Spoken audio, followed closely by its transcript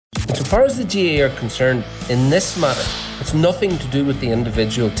far as the GAA are concerned, in this matter, it's nothing to do with the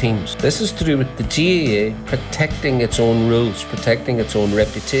individual teams. This is to do with the GAA protecting its own rules, protecting its own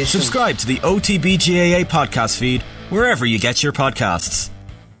reputation. Subscribe to the OTB GAA podcast feed wherever you get your podcasts.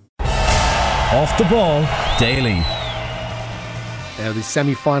 Off the Ball Daily. Now, the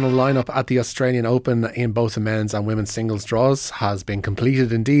semi-final lineup at the Australian Open in both the men's and women's singles draws has been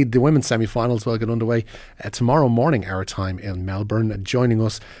completed. Indeed, the women's semi-finals will get underway tomorrow morning, our time in Melbourne. Joining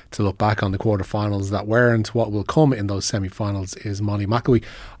us to look back on the quarter-finals that were and what will come in those semi-finals is Molly McAwee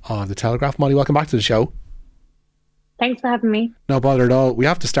of The Telegraph. Molly, welcome back to the show. Thanks for having me. No bother at all. We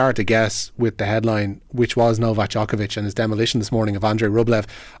have to start, I guess, with the headline, which was Novak Djokovic and his demolition this morning of Andrei Rublev.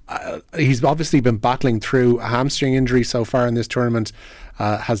 He's obviously been battling through a hamstring injury so far in this tournament.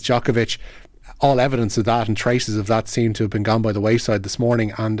 Has Djokovic. All evidence of that and traces of that seem to have been gone by the wayside this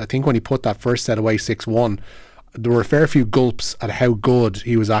morning. And I think when he put that first set away 6-1, there were a fair few gulps at how good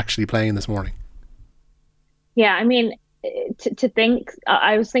he was actually playing this morning. Yeah, I mean, to think,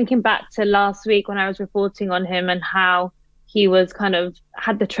 I was thinking back to last week when I was reporting on him and how he was kind of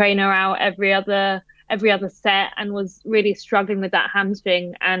had the trainer out every other set and was really struggling with that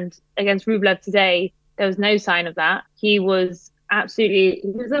hamstring. And against Rublev today, there was no sign of that. He was a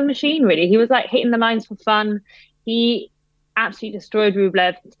machine, really. He was like hitting the lines for fun. He absolutely destroyed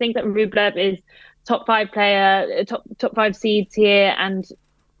Rublev. To think that Rublev is top 5 player, top 5 seeds here, and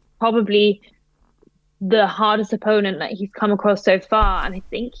probably the hardest opponent that he's come across so far, and I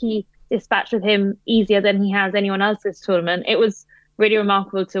think he dispatched with him easier than he has anyone else this tournament. It was really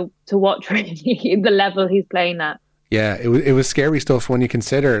remarkable to watch, really, the level he's playing at. Yeah, it was scary stuff when you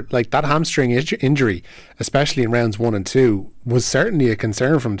consider, like, that hamstring injury, especially in rounds 1 and 2, was certainly a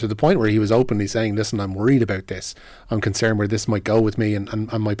concern for him, to the point where he was openly saying, listen, I'm worried about this. I'm concerned where this might go with me and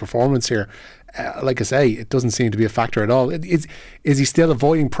my performance here. Like I say, it doesn't seem to be a factor at all. Is he still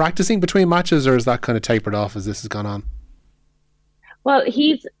avoiding practicing between matches, or is that kind of tapered off as this has gone on? Well,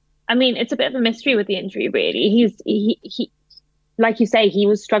 it's a bit of a mystery with the injury, really. He like you say, he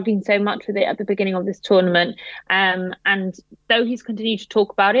was struggling so much with it at the beginning of this tournament. And though he's continued to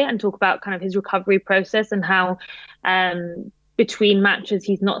talk about it and talk about kind of his recovery process and how between matches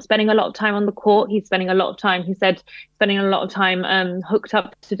he's not spending a lot of time on the court, he's spending a lot of time, he said, hooked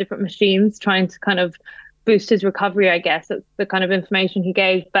up to different machines, trying to kind of boost his recovery, I guess. That's the kind of information he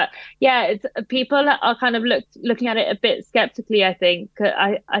gave. But yeah, people are kind of looking at it a bit skeptically, I think.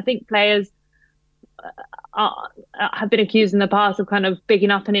 I think players have been accused in the past of kind of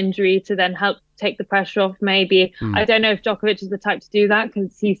bigging up an injury to then help take the pressure off, maybe. I don't know if Djokovic is the type to do that,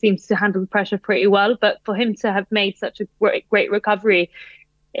 because he seems to handle the pressure pretty well, but for him to have made such a great recovery,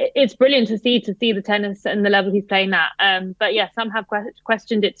 it's brilliant to see the tennis and the level he's playing at. But yeah, some have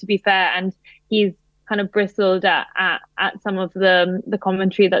questioned it, to be fair, and he's kind of bristled at some of the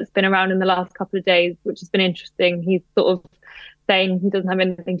commentary that's been around in the last couple of days, which has been interesting. He's sort of saying he doesn't have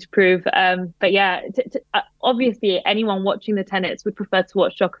anything to prove. But yeah, obviously anyone watching the tennis would prefer to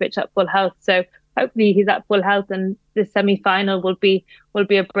watch Djokovic at full health. So hopefully he's at full health, and this semi-final will be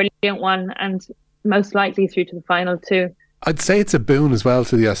a brilliant one, and most likely through to the final too. I'd say it's a boon as well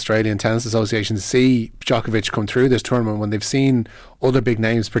to the Australian Tennis Association to see Djokovic come through this tournament when they've seen other big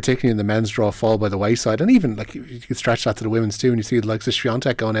names, particularly in the men's draw, fall by the wayside. And even, like, you could stretch that to the women's too, and you see the likes of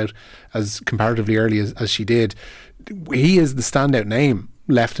Swiatek going out as comparatively early as she did. He is the standout name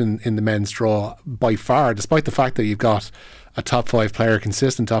left in the men's draw by far, despite the fact that you've got a top 5 player,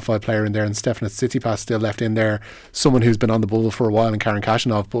 consistent top 5 player in there, and Stefanos Tsitsipas still left in there, someone who's been on the bubble for a while, and Karen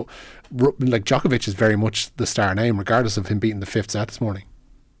Khachanov. But like, Djokovic is very much the star name, regardless of him beating the 5th set this morning.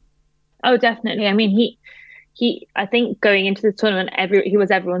 Oh, definitely. I mean, he I think going into the tournament, he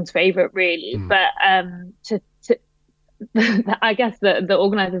was everyone's favourite, really. But I guess the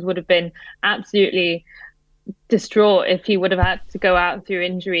organisers would have been absolutely distraught if he would have had to go out through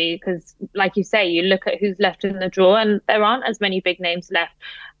injury, because, like you say, you look at who's left in the draw and there aren't as many big names left.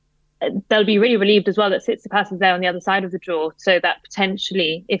 They'll be really relieved as well that Tsitsipas is there on the other side of the draw, so that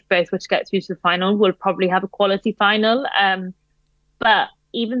potentially, if both were to get through to the final, we'll probably have a quality final. But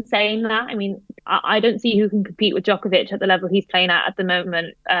even saying that, I mean, I don't see who can compete with Djokovic at the level he's playing at the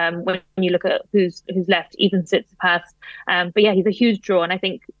moment, when you look at who's left, even Tsitsipas. But yeah, he's a huge draw, and I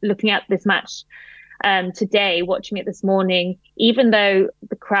think looking at this match today, watching it this morning, even though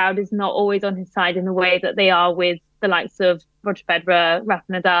the crowd is not always on his side in the way that they are with the likes of Roger Federer,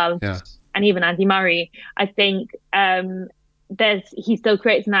 Rafa Nadal, and even Andy Murray, I think he still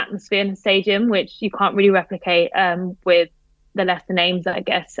creates an atmosphere in the stadium which you can't really replicate with the lesser names, I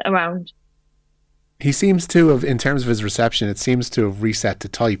guess, around. He seems to have, in terms of his reception, it seems to have reset to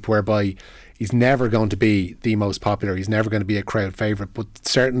type, whereby he's never going to be the most popular. He's never going to be a crowd favourite. But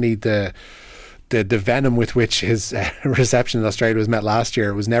certainly the venom with which his reception in Australia was met last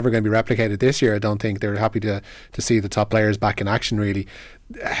year was never going to be replicated this year. I don't think. They're happy to see the top players back in action, really.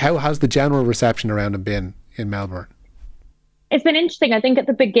 How has the general reception around him been in Melbourne? It's been interesting. I think at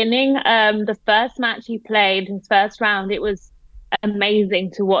the beginning, the first match he played, his first round, it was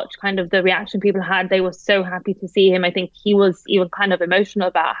amazing to watch kind of the reaction people had. They were so happy to see him. I think he was even kind of emotional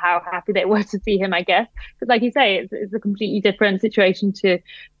about how happy they were to see him, I guess. Because like you say, it's a completely different situation to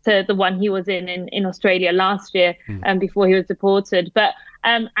the one he was in Australia last year before he was deported. But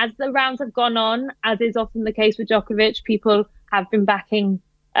as the rounds have gone on, as is often the case with Djokovic, people have been backing,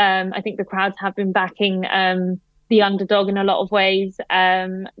 I think the crowds have been backing the underdog in a lot of ways.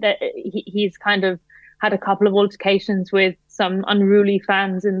 That he's kind of had a couple of altercations with some unruly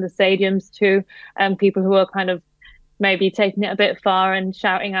fans in the stadiums too, people who are kind of maybe taking it a bit far and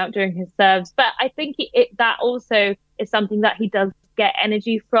shouting out during his serves. But I think that also is something that he does get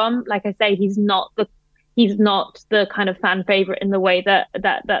energy from. Like I say, he's not the kind of fan favorite in the way that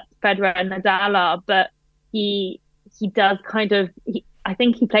Federer and Nadal are, but he does kind of. I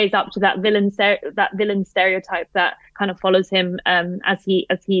think he plays up to that villain stereotype that kind of follows him as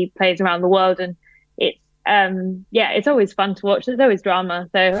he plays around the world, and it's it's always fun to watch. There's always drama,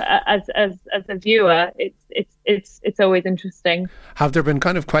 so as a viewer, it's always interesting. Have there been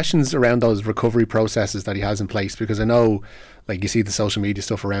kind of questions around those recovery processes that he has in place? Because I know, like, you see the social media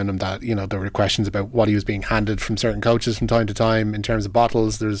stuff around him that, you know, there were questions about what he was being handed from certain coaches from time to time in terms of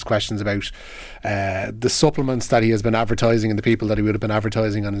bottles. There's questions about the supplements that he has been advertising and the people that he would have been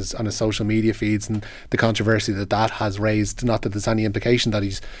advertising on his social media feeds, and the controversy that has raised. Not that there's any implication that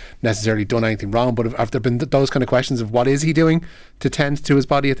he's necessarily done anything wrong, but have there been those kind of questions of what is he doing to tend to his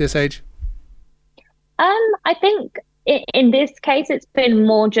body at this age? I think in this case, it's been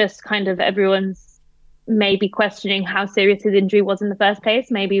more just kind of everyone's maybe questioning how serious his injury was in the first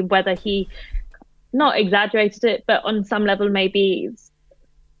place, maybe whether he not exaggerated it, but on some level maybe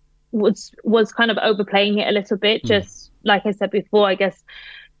was kind of overplaying it a little bit. Just like I said before, I guess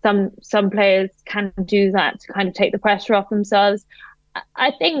some players can do that to kind of take the pressure off themselves.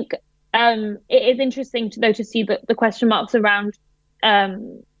 I think it is interesting to see the question marks around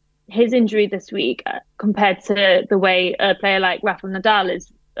his injury this week compared to the way a player like Rafael Nadal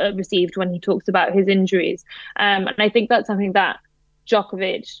is received when he talks about his injuries. And I think that's something that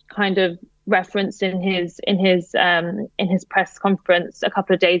Djokovic kind of referenced in his press conference a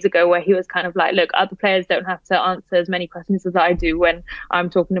couple of days ago, where he was kind of like, look, other players don't have to answer as many questions as I do when I'm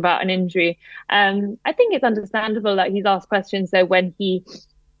talking about an injury. I think it's understandable that he's asked questions though when he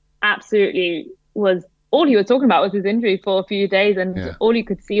absolutely was, all he was talking about was his injury for a few days, and all you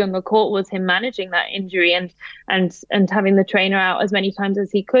could see on the court was him managing that injury and having the trainer out as many times as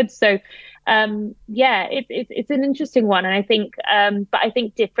he could. So it's an interesting one, and I think but I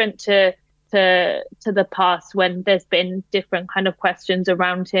think different to the past when there's been different kind of questions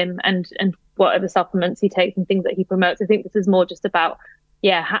around him and what are the supplements he takes and things that he promotes. I think this is more just about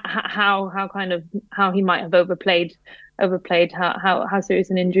how he might have overplayed how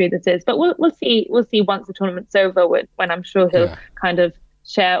serious an injury this is. But we'll see once the tournament's over, when I'm sure he'll kind of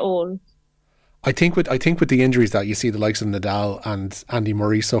share all. I think with the injuries that you see the likes of Nadal and Andy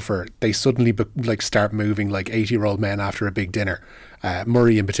Murray suffer, they suddenly start moving like 80-year-old men after a big dinner.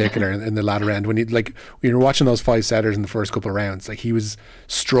 Murray in particular in the latter end, when you're watching those 5-setters in the first couple of rounds, like, he was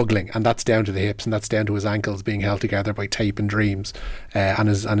struggling, and that's down to the hips and that's down to his ankles being held together by tape and dreams, and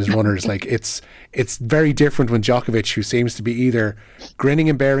his runners. Like, it's very different when Djokovic, who seems to be either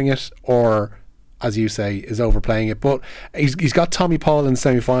grinning and bearing it or, as you say, is overplaying it. But he's got Tommy Paul in the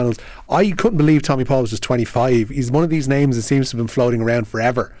semi-finals. I couldn't believe Tommy Paul was just 25. He's one of these names that seems to have been floating around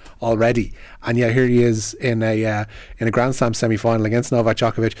forever already, and yet here he is in a Grand Slam semi-final against Novak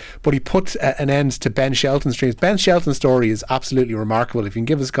Djokovic. But he put an end to Ben Shelton's dreams. Ben Shelton's story is absolutely remarkable. If you can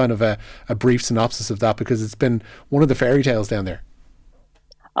give us kind of a brief synopsis of that, because it's been one of the fairy tales down there.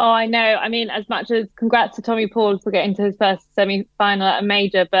 Oh, I know. I mean, as much as congrats to Tommy Paul for getting to his first semi-final at a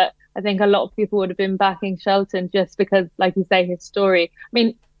major, but I think a lot of people would have been backing Shelton just because, like you say, his story. I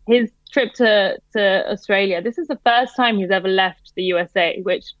mean, his trip to Australia, this is the first time he's ever left the USA,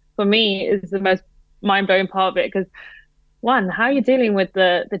 which for me is the most mind-blowing part of it, because one, how are you dealing with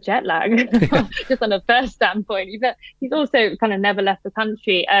the jet lag? Just on a first standpoint. He's also kind of never left the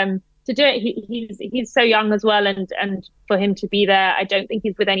country. To do it, he's so young as well, and for him to be there, I don't think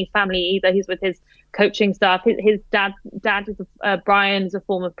he's with any family either. He's with his coaching staff. His dad is Brian, is a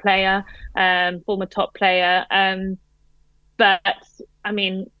former player, former top player. But I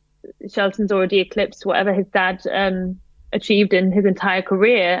mean, Shelton's already eclipsed whatever his dad achieved in his entire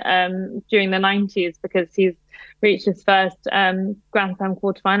career during the 90s, because he's reached his first Grand Slam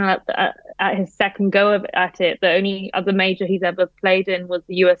quarterfinal at his second go at it. The only other major he's ever played in was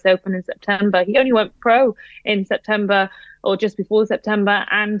the US Open in September. He only went pro in September, or just before September.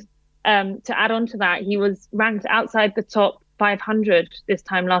 And to add on to that, he was ranked outside the top 500 this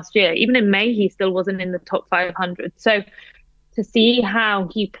time last year. Even in May, he still wasn't in the top 500. So to see how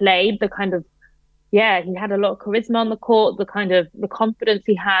he played, the kind of, he had a lot of charisma on the court, the kind of the confidence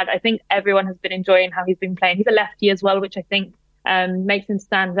he had. I think everyone has been enjoying how he's been playing. He's a lefty as well, which I think makes him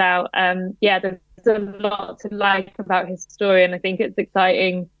stand out. There's a lot to like about his story, and I think it's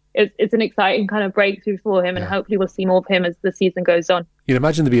exciting. It's an exciting kind of breakthrough for him, and hopefully we'll see more of him as the season goes on. You'd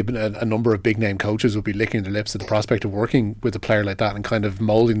imagine there'd be a number of big name coaches would be licking their lips at the prospect of working with a player like that and kind of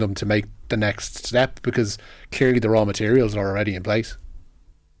moulding them to make the next step, because clearly the raw materials are already in place.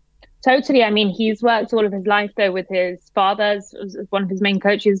 Totally. I mean, he's worked all of his life though with his father as one of his main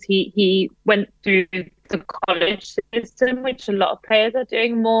coaches. He went through the college system, which a lot of players are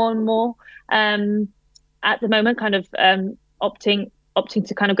doing more and more at the moment, kind of opting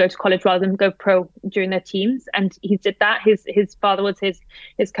to kind of go to college rather than go pro during their teams. And he did that. His father was his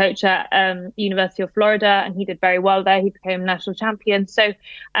coach at University of Florida, and he did very well there. He became national champion. So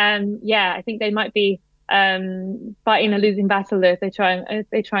I think they might be fighting a losing battle there if they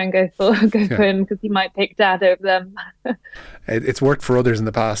try and go for him, because he might pick dad over them. It's worked for others in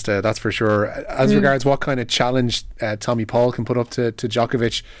the past, that's for sure. As regards what kind of challenge Tommy Paul can put up to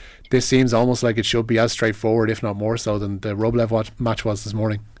Djokovic, this seems almost like it should be as straightforward, if not more so, than the Rublev match was this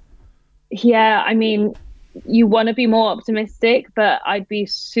morning. Yeah, I mean, you want to be more optimistic, but I'd be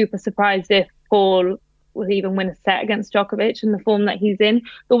super surprised if Paul will even win a set against Djokovic in the form that he's in.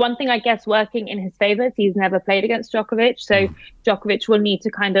 The one thing I guess working in his favour is he's never played against Djokovic, so Djokovic will need to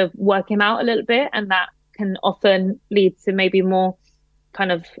kind of work him out a little bit, and that can often lead to maybe more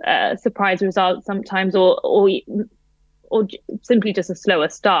kind of surprise results sometimes, or simply just a slower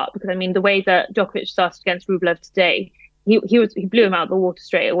start. Because I mean, the way that Djokovic started against Rublev today, he blew him out of the water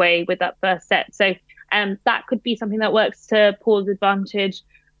straight away with that first set. So that could be something that works to Paul's advantage.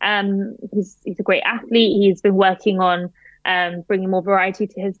 He's a great athlete. He's been working on bringing more variety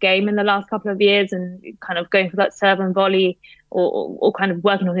to his game in the last couple of years, and kind of going for that serve and volley, or kind of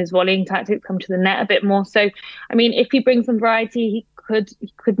working on his volleying tactics, come to the net a bit more. So, I mean, if he brings some variety, he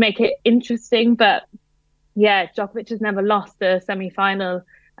could make it interesting. But yeah, Djokovic has never lost a semi-final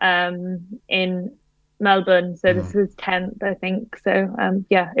in Melbourne, so this is 10th, I think. So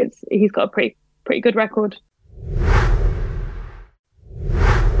he's got a pretty good record.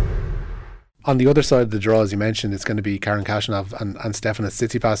 On the other side of the draw, as you mentioned, it's going to be Karen Khachanov and Stefanos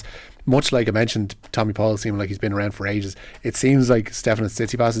Tsitsipas. Much like I mentioned, Tommy Paul seemed like he's been around for ages. It seems like Stefanos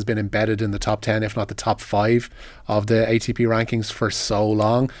Tsitsipas has been embedded in the top 10, if not the top 5 of the ATP rankings for so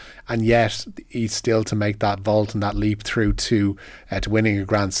long, and yet he's still to make that vault and that leap through to winning a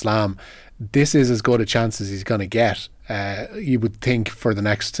Grand Slam. This is as good a chance as he's going to get, you would think, for the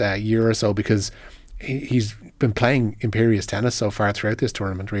next year or so, because he's been playing imperious tennis so far throughout this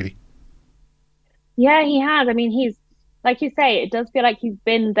tournament, really. Yeah, he has. I mean, he's, like you say, it does feel like he's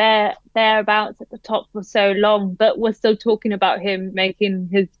been thereabouts at the top for so long, but we're still talking about him making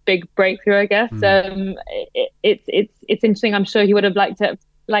his big breakthrough, I guess. It's interesting. I'm sure he would have liked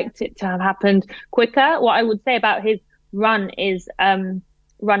it to have happened quicker. What I would say about his run is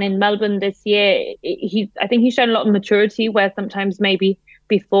run in Melbourne this year, I think he's shown a lot of maturity, where sometimes maybe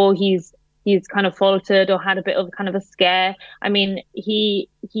before he's kind of faltered or had a bit of kind of a scare. I mean, he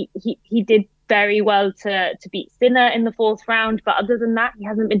did very well to beat Sinner in the 4th round, but other than that, he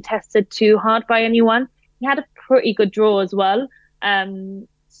hasn't been tested too hard by anyone. He had a pretty good draw as well,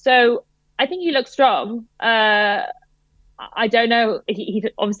 so I think he looks strong. I don't know. He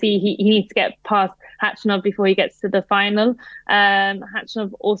obviously needs to get past Khachanov before he gets to the final.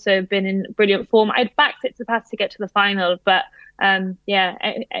 Khachanov also been in brilliant form. I'd back Tsitsipas to get to the final, but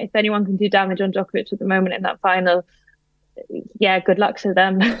if anyone can do damage on Djokovic at the moment in that final, good luck to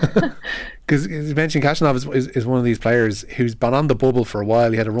them. Because you mentioned Khachanov is one of these players who's been on the bubble for a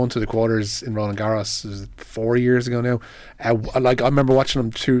while. He had a run to the quarters in Roland Garros 4 years ago now. I remember watching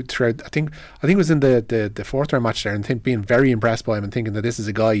him throughout. I think it was in the 4th round match there, and being very impressed by him and thinking that this is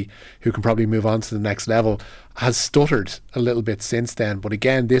a guy who can probably move on to the next level. Has stuttered a little bit since then, but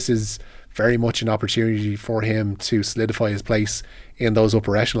again, this is very much an opportunity for him to solidify his place in those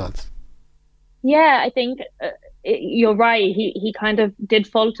upper echelons. Yeah, I think you're right. He kind of did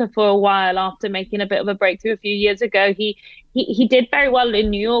falter for a while after making a bit of a breakthrough a few years ago. He did very well in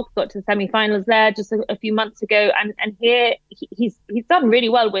New York, got to the semi-finals there just a few months ago, and here he's done really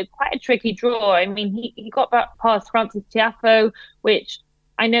well with quite a tricky draw. I mean, he got back past Francis Tiafoe, which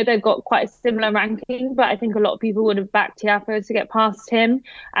I know they've got quite a similar ranking, but I think a lot of people would have backed Tiafoe to get past him.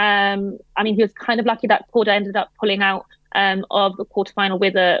 I mean, he was kind of lucky that Korda ended up pulling out of the quarterfinal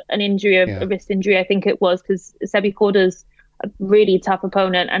with an injury, a wrist injury, I think it was, because Sebi Korda's a really tough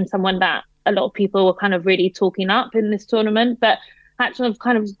opponent and someone that a lot of people were kind of really talking up in this tournament. But Khachanov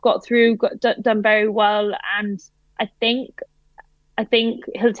kind of got through, done very well, and I think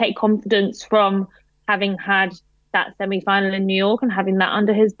he'll take confidence from having had that semi-final in New York and having that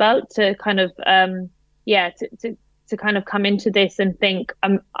under his belt to kind of to kind of come into this and think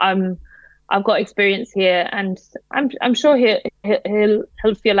I've got experience here, and I'm sure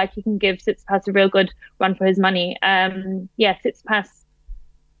he'll feel like he can give Tsitsipas a real good run for his money. Tsitsipas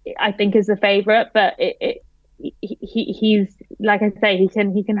I think is the favourite, but he's, like I say,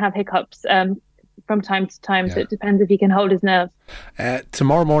 he can have hiccups from time to time, so it depends if he can hold his nerve.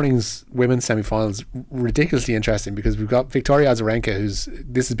 Tomorrow morning's women's semi-finals ridiculously interesting because we've got Victoria Azarenka,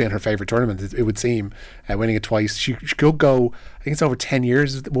 this has been her favourite tournament, it would seem, winning it twice. She could go, I think it's over 10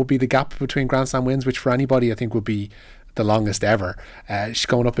 years will be the gap between Grand Slam wins, which for anybody I think would be the longest ever. She's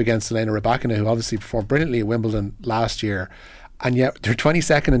going up against Elena Rybakina, who obviously performed brilliantly at Wimbledon last year, and yet they're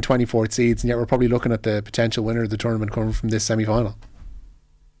 22nd and 24th seeds, and yet we're probably looking at the potential winner of the tournament coming from this semi-final.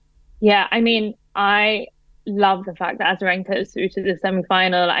 Yeah, I mean, I love the fact that Azarenka is through to the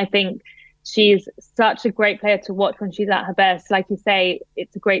semi-final. I think she's such a great player to watch when she's at her best. Like you say,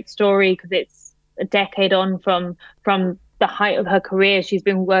 it's a great story because it's a decade on from the height of her career. She's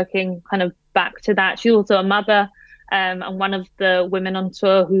been working kind of back to that. She's also a mother, and one of the women on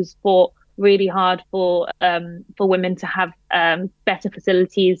tour who's fought really hard for women to have better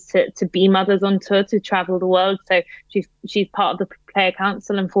facilities to be mothers on tour, to travel the world. So she's part of the player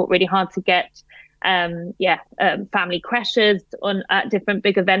council and fought really hard to get family crashes at different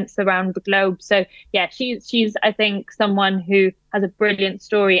big events around the globe. So yeah, she's I think someone who has a brilliant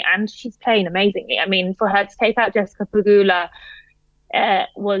story, and she's playing amazingly. I mean, for her to take out Jessica Pegula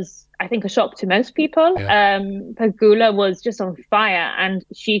was, I think, a shock to most people. Pegula was just on fire, and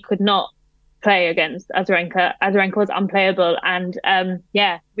she could not play against Azarenka. Azarenka was unplayable, and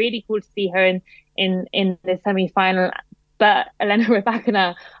really cool to see her in the semi-final. But Elena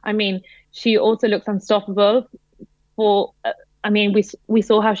Rybakina, I mean, she also looks unstoppable. We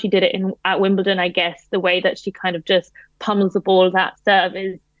saw how she did it at Wimbledon. I guess the way that she kind of just pummels the ball, that serve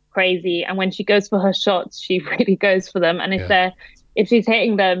is crazy. And when she goes for her shots, she really goes for them. And if she's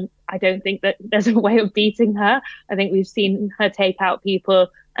hitting them, I don't think that there's a way of beating her. I think we've seen her take out people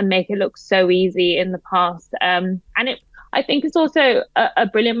and make it look so easy in the past. I think it's also a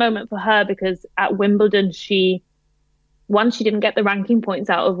brilliant moment for her because at Wimbledon, she didn't get the ranking points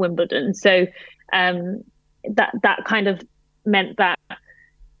out of Wimbledon. So that kind of meant that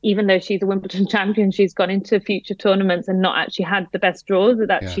even though she's a Wimbledon champion, she's gone into future tournaments and not actually had the best draws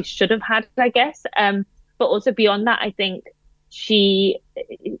that she should have had, I guess. But also beyond that, I think she's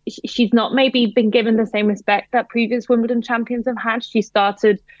not maybe been given the same respect that previous Wimbledon champions have had. She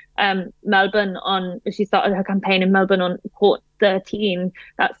started she started her campaign in Melbourne on court 13.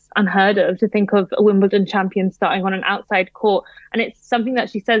 That's unheard of, to think of a Wimbledon champion starting on an outside court. And it's something that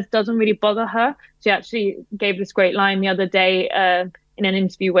she says doesn't really bother her. She actually gave this great line the other day in an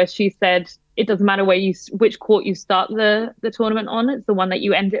interview where she said it doesn't matter which court you start the tournament on, it's the one that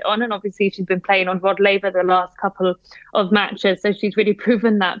you end it on. And obviously she's been playing on Rod Laver the last couple of matches, so she's really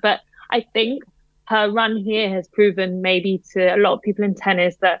proven that. But I think her run here has proven maybe to a lot of people in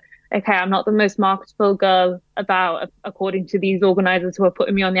tennis that, okay, I'm not the most marketable girl about, according to these organisers who are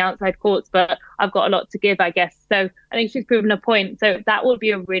putting me on the outside courts, but I've got a lot to give, I guess. So I think she's proven a point. So that will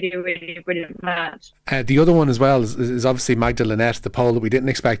be a really, really brilliant match. The other one as well is obviously Magda Linette, the Pole that we didn't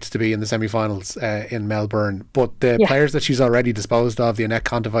expect to be in the semi-finals in Melbourne. But the players that she's already disposed of, the Anett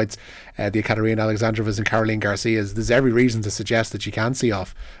Kontaveits, the Ekaterina Alexandrovas and Caroline Garcias, there's every reason to suggest that she can see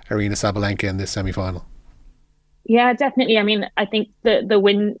off Aryna Sabalenka in this semi-final. Yeah, definitely. I mean, I think the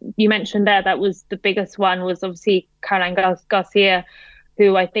win you mentioned there, that was the biggest one, was obviously Caroline Garcia,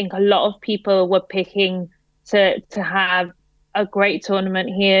 who I think a lot of people were picking to have a great tournament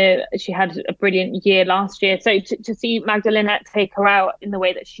here. She had a brilliant year last year. So to see Magda Linette take her out in the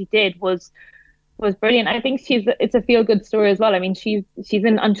way that she did was brilliant. I think it's a feel-good story as well. I mean, she's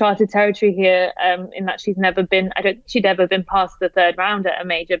in uncharted territory here, in that I don't think she'd ever been past the third round at a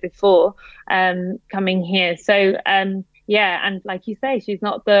major before coming here. So yeah, and like you say, she's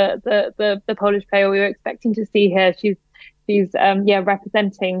not the Polish player we were expecting to see here. She's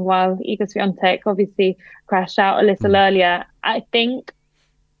representing, while Iga Swiatek obviously crashed out a little earlier. I think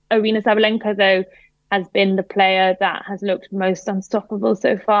Aryna Sabalenka, though, has been the player that has looked most unstoppable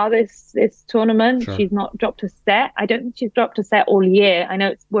so far this tournament. Sure. She's not dropped a set. I don't think she's dropped a set all year. I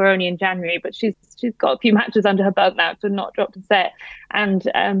know we're only in January, but she's got a few matches under her belt now to not dropped a set. And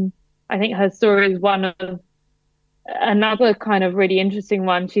I think her story is one of another kind of really interesting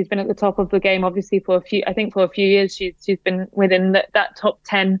one. She's been at the top of the game, obviously, for a few years. She's been within that top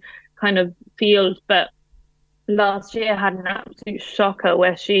 10 kind of field, but last year had an absolute shocker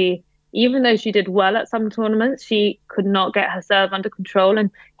where she, even though she did well at some tournaments, she could not get her serve under control and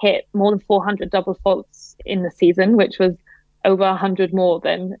hit more than 400 double faults in the season, which was over 100 more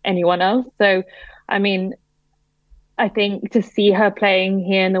than anyone else. So, I mean, I think to see her playing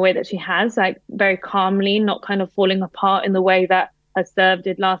here in the way that she has, like very calmly, not kind of falling apart in the way that her serve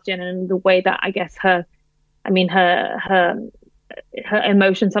did last year, and the way that I guess her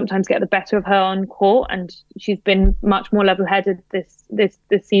emotions sometimes get the better of her on court, and she's been much more level-headed this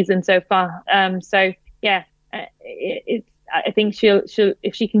season so far. So yeah, I think she'll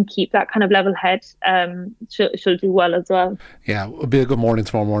if she can keep that kind of level head, she'll do well as well. Yeah, it'll be a good morning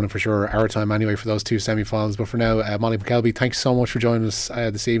tomorrow morning for sure, our time anyway, for those two semi-finals. But for now, Molly McKelvey, thanks so much for joining us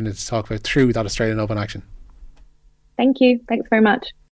this evening to talk about through that Australian Open action. Thank you. Thanks very much.